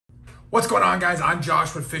What's going on, guys? I'm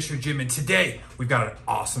Josh with Fischer Gym, and today we've got an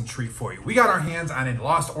awesome treat for you. We got our hands on a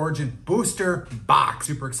Lost Origin booster box.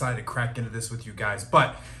 Super excited to crack into this with you guys,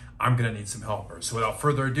 but I'm gonna need some helpers. So without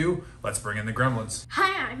further ado, let's bring in the gremlins.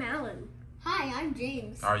 Hi, I'm Alan. Hi, I'm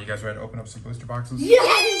James. Are you guys ready to open up some booster boxes?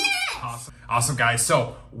 Yes! Awesome, guys.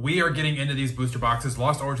 So we are getting into these booster boxes.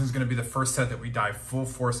 Lost Origin is going to be the first set that we dive full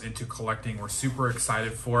force into collecting. We're super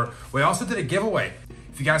excited for it. We also did a giveaway.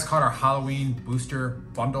 If you guys caught our Halloween booster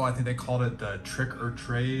bundle, I think they called it the Trick or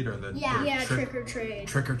Trade or the Trick or Trade.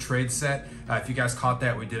 Trick or Trade set. If you guys caught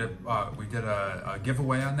that, we did a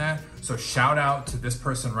giveaway on that. So shout out to this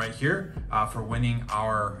person right here for winning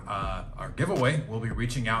our giveaway. We'll be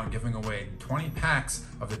reaching out and giving away 20 packs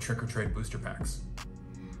of the Trick or Trade booster packs.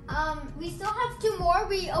 We still have 2 more.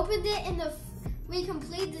 We opened it we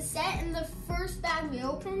completed the set in the first bag we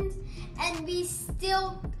opened, and we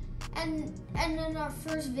still, and in our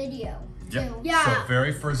first video too. Yeah. So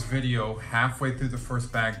very first video, halfway through the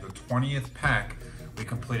first bag, the 20th pack, we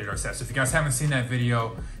completed our set. So if you guys haven't seen that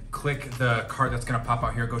video, click the card that's gonna pop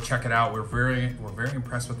out here. Go check it out. We're very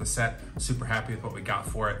impressed with the set. Super happy with what we got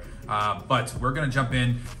for it. But we're gonna jump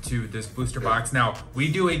into this booster box. Now,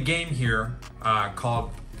 we do a game here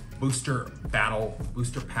called Booster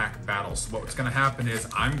Pack Battles. So what's gonna happen is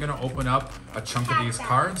I'm gonna open up a chunk of these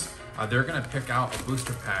cards. They're gonna pick out a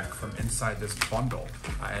booster pack from inside this bundle.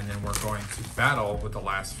 And then we're going to battle with the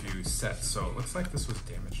last few sets. So it looks like this was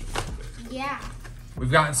damaged a little bit. Yeah.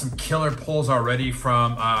 We've gotten some killer pulls already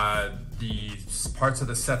from the parts of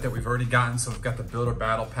the set that we've already gotten. So we've got the builder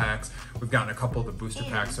battle packs. We've gotten a couple of the booster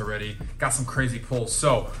packs already. Got some crazy pulls.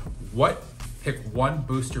 So pick one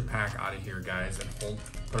booster pack out of here, guys, and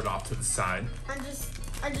put it off to the side.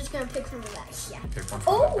 I'm just gonna pick from the back. Yeah. Pick one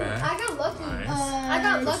from the back. I got lucky. Nice. I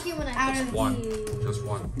got lucky when I picked one. Just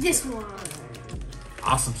one. This one.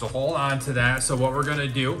 Awesome, so hold on to that. So what we're gonna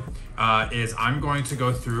do is I'm going to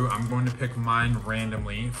go through, I'm going to pick mine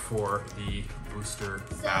randomly for the booster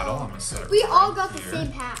battle. I'm gonna set it We right all got here. the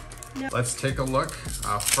same pack. No. Let's take a look.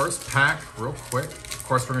 First pack, real quick. Of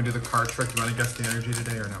course, we're gonna do the card trick. You wanna guess the energy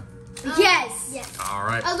today or no? Yes. Yes. All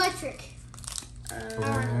right. Electric.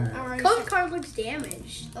 Cold card looks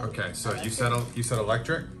damaged. Okay, so you said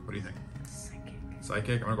electric. What do you think?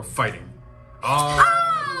 Psychic. I'm gonna go fighting. Oh!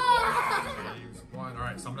 Jeez, one. All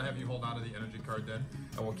right, so I'm gonna have you hold on to the energy card then,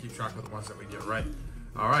 and we'll keep track of the ones that we get right.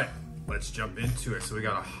 All right, let's jump into it. So we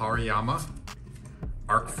got a Hariyama,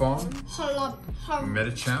 Arc Phone,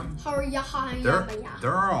 Medicham.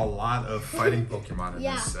 There are a lot of fighting Pokemon in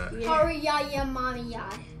this set.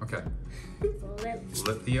 Okay.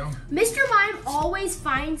 Lithio. Mr. Mime always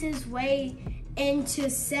finds his way into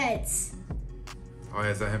sets. Oh,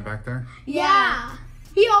 is that him back there? Yeah.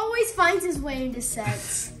 He always finds his way into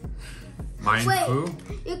sets. Mindfu.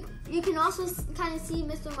 You can also kind of see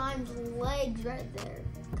Mr. Mime's legs right there,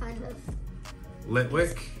 kind of.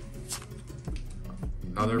 Litwick.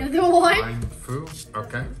 Another one. Mindfu.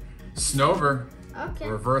 Okay. Snover. Okay.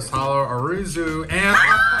 Reverse Hollow Aruzu. And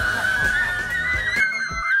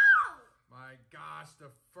my gosh, the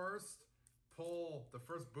first pull, the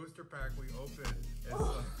first booster pack we opened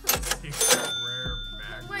is a rare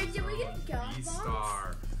Magnus. Wait, did we get a God box?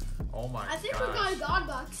 V-Star. Oh my gosh. I think we got a God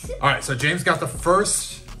box. All right, so James got the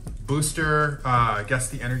first booster,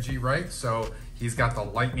 guessed the energy right. So he's got the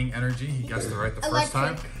lightning energy. He guessed it right the first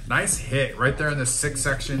time. Nice hit right there in the 6th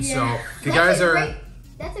section. Yeah. So if you guys are...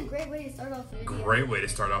 That's a great way to start off the video. Great way to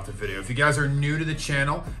start off the video. If you guys are new to the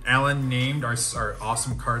channel, Alan named our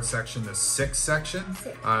awesome card section the 6th section.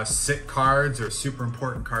 Sick cards are super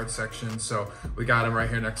important card section. So we got them right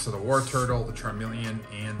here next to the War Turtle, the Charmeleon,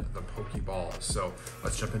 and the Pokeball. So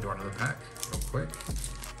let's jump into another pack real quick.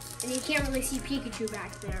 And you can't really see Pikachu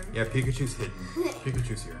back there. Yeah, Pikachu's hidden.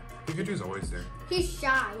 Pikachu's here. Pikachu's always there. He's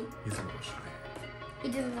shy. He's a little shy. He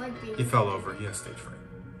doesn't like being. He fell over. He has stage fright.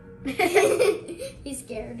 He's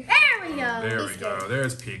scared. There we go. There we go.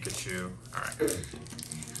 There's Pikachu. All right.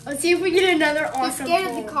 Let's see if we get another awesome He's scared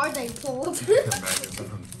pull. of the card that he pulled. Come back into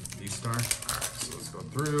V-Star. All right, so let's go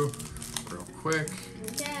through real quick.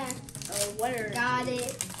 Okay. Oh, what are Got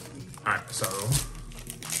it. All right, so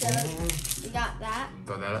We got that.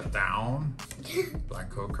 throw that down.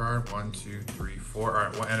 Black code card. 1, 2, 3, 4. All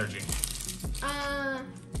right, what energy?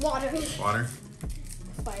 Water. Water.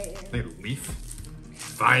 Fire. Hey, leaf.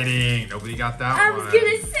 Fighting. Nobody got that I one. was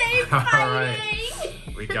gonna say fighting. All right.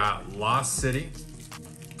 We got Lost City,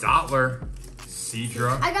 Dottler,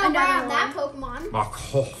 Seadra. I got Another one on that Pokemon.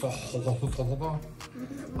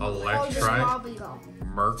 Electrike,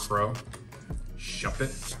 Murkrow,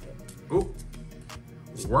 Shuppet, ooh,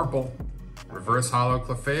 Wurmple, Reverse Hollow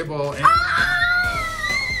Clefable, and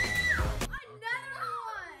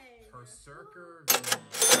Berserker. That's the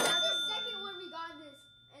second one we got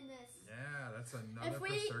in this. Yeah, that's another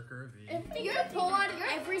Berserker V. If we pull out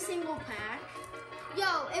every single pack. Yo,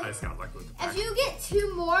 I just got lucky with the pack. if you get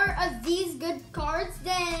 2 more of these good cards,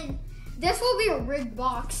 then this will be a rigged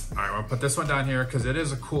box. All right, I'm gonna put this one down here because it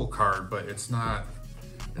is a cool card, but it's not.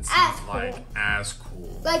 It's As not like cool. as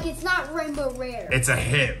cool. Like, it's not rainbow rare. It's a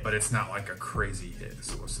hit, but it's not like a crazy hit.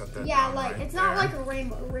 So we'll set that Yeah, down like, right it's not there. like a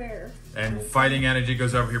rainbow rare. And Fighting Energy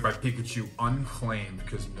goes over here by Pikachu unclaimed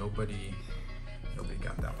because nobody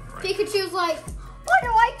got that one right. Pikachu's like, why do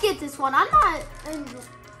I get this one? I'm not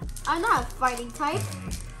a fighting type.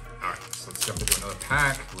 All right, so let's jump into another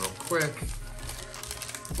pack real quick.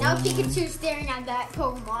 Now Pikachu's staring at that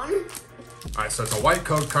Pokemon. All right, so it's a white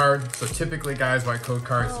code card. So typically, guys, white code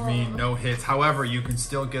cards mean no hits. However, you can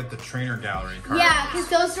still get the trainer gallery cards. Yeah, because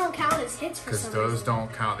those don't count as hits for Because some those reason.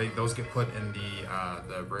 don't count. Those get put in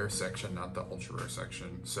the rare section, not the ultra rare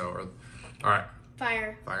section. So, all right,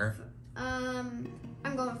 Fire. fire. I'm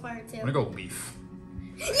going fire too. I'm gonna go leaf.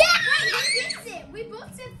 Yeah! We gets it. We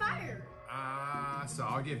both said fire. So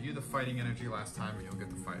I'll give you the Fighting Energy last time, and you'll get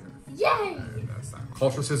the fighter. Yay! That's that.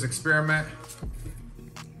 Culture says experiment.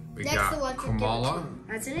 We Next got electric Kumala,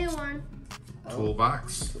 That's a new one.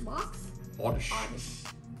 Toolbox, Box? Oddish,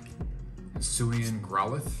 Hisuian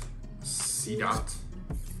Growlithe, Seedot,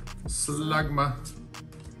 Slugma,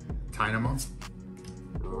 Dynamo,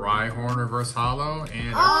 Rhyhorn Reverse Hollow,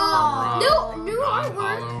 and Oh, new artwork.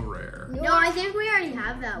 non-hollow rare. No, I think we already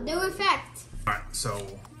have that one. New effect. All right, so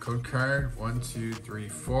code card 1, 2, 3,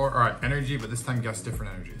 4. All right, energy, but this time guess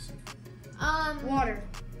different energies. Water.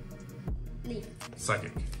 Leaf.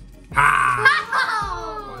 Psychic. Ha!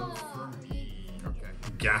 Oh! One for me. Okay.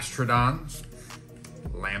 Gastrodon,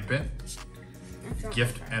 Lampent,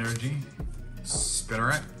 Gift Energy,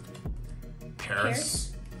 Spinneret,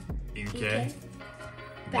 Paris, Inkay,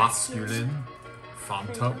 Masculine,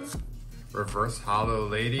 Fontup, Reverse Hollow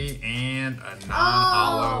Lady, and a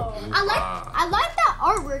non-hollow I like that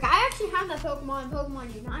artwork. I actually have that Pokemon in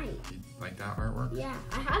Pokemon Unite. Like that artwork? Yeah,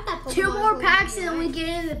 I have that Pokemon. 2 more in Pokemon packs and then we Unite. get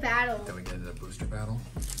into the battle. Then we get into the booster battle.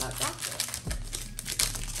 But that's it.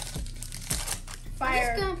 I'm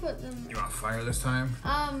Fire. just gonna put them. You want fire this time?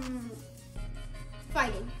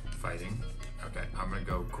 Fighting. Fighting. Okay, I'm gonna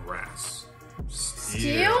go grass.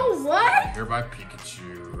 Steel? What? Hereby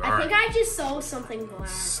Pikachu. I think I just saw something black.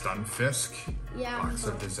 Stunfisk. Yeah. Box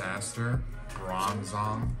of Disaster.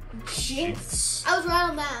 Bronzong. Jinx. I was right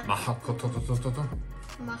on that. Mahakototototo.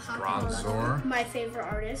 Bronzor. My favorite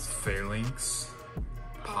artist. Phalanx.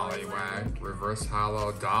 Poliwag. Reverse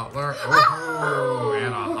Hollow Dottler. Oh,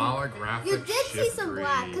 and a holographic You did see some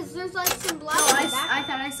black, Shiftry. because there's like some black Oh, in the back. I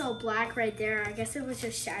thought I saw black right there. I guess it was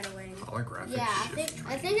just shadowing. Holographic Yeah, Shiftry.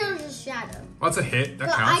 I think it was just shadow. Well, that's a hit. That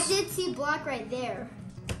But counts. I did see black right there.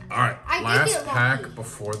 All right, I did last get pack lucky.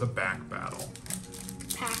 before the back battle.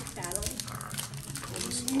 Pack battle. All right, pull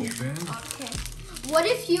this open. Okay. What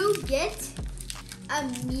if you get a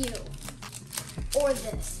Mew? Or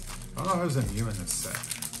this? I don't know if there's a Mew in this set.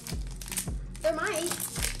 There might. I don't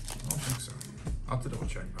think so. I'll have to double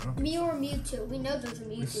check. I don't think Mew or Mewtwo. We know there's a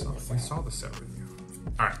we Mewtwo saw, in this we set. saw the set with you.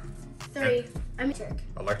 All right, 3. I mean, Trick.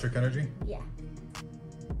 electric energy, Yeah.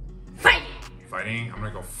 fight. fighting. I'm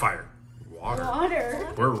gonna go fire, water. Water.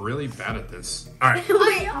 We're really bad at this. All right,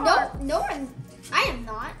 We are. No, I am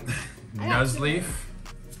not. I got Nuzleaf,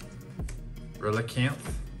 Relicanth,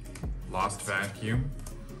 Lost Vacuum,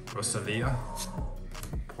 Rosalia,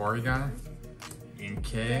 Porygon,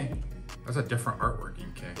 Inkay. That's a different artwork,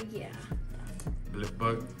 Inkay. Yeah.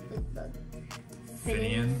 Blipbug,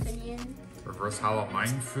 Finian, Finian. Reverse Hollow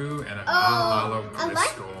Mindfu, and a Oh, non-hollow I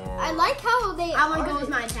like like how they. I wanna go arted- with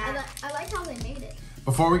my attack. I like how they made it.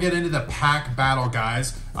 Before we get into the pack battle,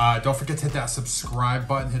 guys, don't forget to hit that subscribe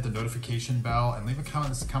button, hit the notification bell, and leave a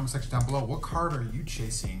comment in the comment section down below. What card are you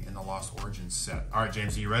chasing in the Lost Origins set? All right,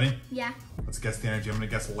 James, are you ready? Yeah. Let's guess the energy. I'm gonna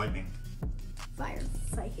guess lightning. Fire.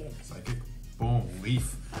 Psychic. Psychic. Boom.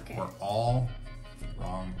 Leaf. Okay. We're all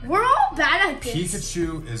wrong. We're all bad at this.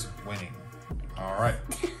 Pikachu is winning. All right.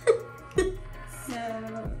 So,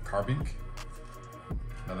 Carbink.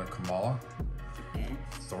 Another Kamala. okay.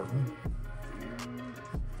 Thornton.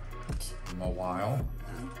 Mawile.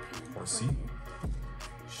 Horsey.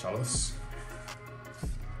 Shellis.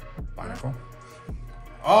 Binacle.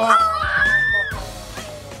 Oh!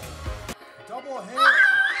 Double hit!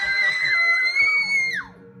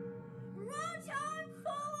 Rotom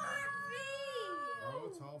Full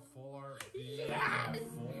Art V. Yes!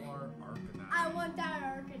 Full Art Arcanine. I want that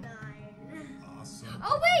Arcanine. Awesome.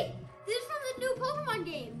 Oh wait, this is from the new Pokemon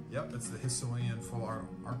game. Yep, it's the Hisuian Full Art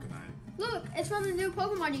Arcanine. Look, it's from the new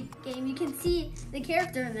Pokemon game. You can see the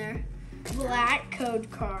character in there. black code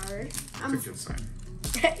card. That's a good sign.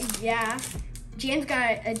 Yeah. James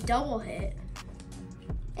got a double hit.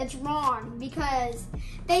 It's wrong because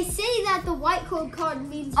they say that the white code card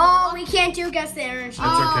means. Oh, we can't do guess the energy.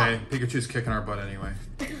 That's okay. Pikachu's kicking our butt anyway.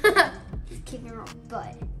 He's kicking our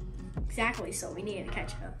butt. Exactly, so we need to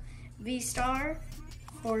catch up. V-Star,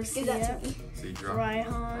 Give that to me. Seadra,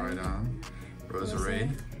 Rhyhorn, Rhydon,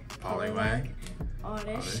 Roserade, Poliwag,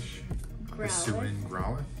 Oddish, Growlithe. Hisuian,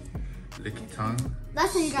 Growlithe, Lickitung,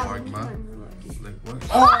 That's what you got. Slugma,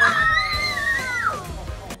 What?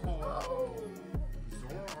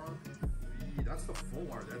 Zoroark, that's the full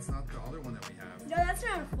art. That's not the other one that we have. No, that's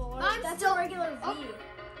not a full art. I'm That's still- a regular V. Oh.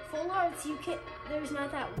 Full arts, you can. There's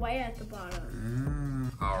not that white at the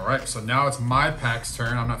bottom. All right, so now it's my pack's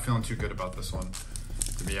turn. I'm not feeling too good about this one,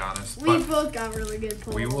 to be honest. We but both got really good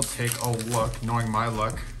pulls. we will take a look. Knowing my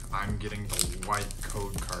luck, I'm getting the white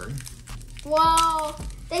code card. Well,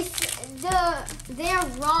 they're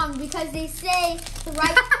wrong because they say the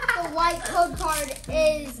white code card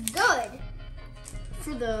is good.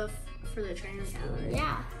 for the trainer gallery.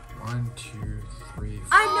 Yeah. 1, 2, 3, 4.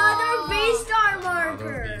 Another V-Star Another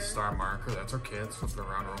marker. V-Star marker. That's okay. Let's flip it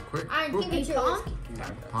around real quick. I'm Boop. Pikachu.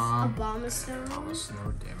 Palm, Abomasnow,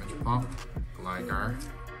 Snow, Damage Pump, Gligar,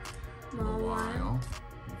 Mawile, Mawile,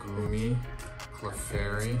 Goomy,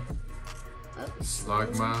 Clefairy,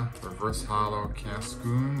 Slugma, Reverse Hollow,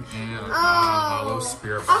 Cascoon, and a Hollow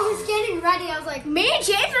Spirit I Bomb. was getting ready. I was like, Me and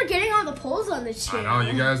James are getting all the pulls on this I channel.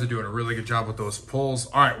 know, you guys are doing a really good job with those pulls.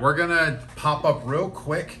 All right, we're gonna pop up real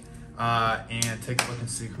quick and take a look and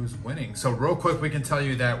see who's winning. So real quick, we can tell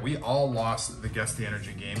you that we all lost the Guess the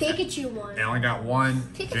Energy game. Pikachu won. Alan got 1,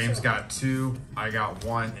 Pikachu. James got 2, I got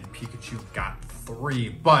 1, and Pikachu got 3.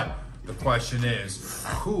 But the question is,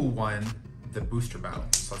 who won the booster battle?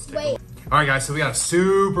 So let's take a look. All right, guys, so we got a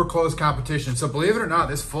super close competition. So believe it or not,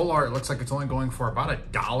 this full art looks like it's only going for about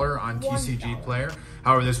 $1 on TCG Player.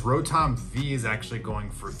 However, this Rotom V is actually going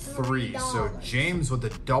for $3. So James with the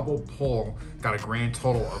double pull got a grand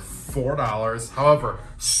total of $4. However,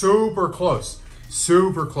 super close,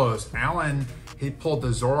 super close. Alan, he pulled the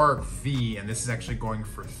Zoroark V, and this is actually going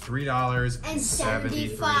for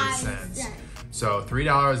 $3.73. So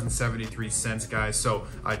 $3.73, guys. So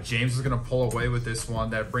James is gonna pull away with this one.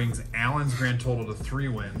 That brings Alan's grand total to 3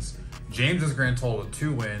 wins, James's grand total to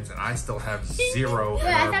 2 wins, and I still have 0 Wait, at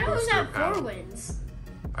I our thought it was booster at 4 battle. wins.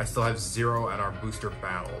 I still have 0 at our booster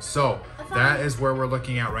battle. So that is where we're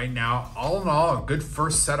looking at right now. All in all, a good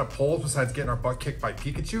first set of pulls besides getting our butt kicked by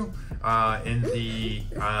Pikachu in the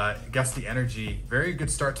Guess the Energy. Very good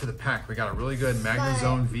start to the pack. We got a really good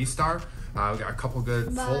Magnezone V-Star. We got a couple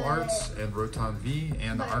good full arts and Rotom V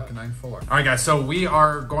and the Arcanine full art. All right, guys, so we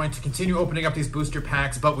are going to continue opening up these booster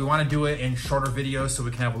packs, but we want to do it in shorter videos so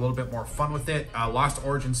we can have a little bit more fun with it. Lost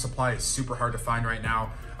Origin supply is super hard to find right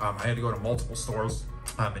now. I had to go to multiple stores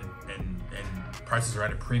and prices are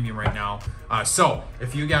at a premium right now. So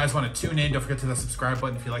if you guys want to tune in, don't forget to hit the subscribe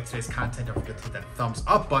button. If you like today's content, don't forget to hit that thumbs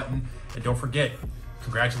up button. And don't forget,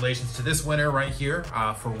 congratulations to this winner right here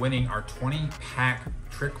for winning our 20-pack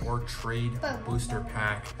Trick or Trade booster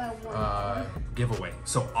pack giveaway.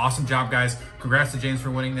 So awesome job, guys. Congrats to James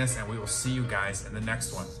for winning this, and we will see you guys in the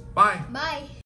next one. Bye. Bye.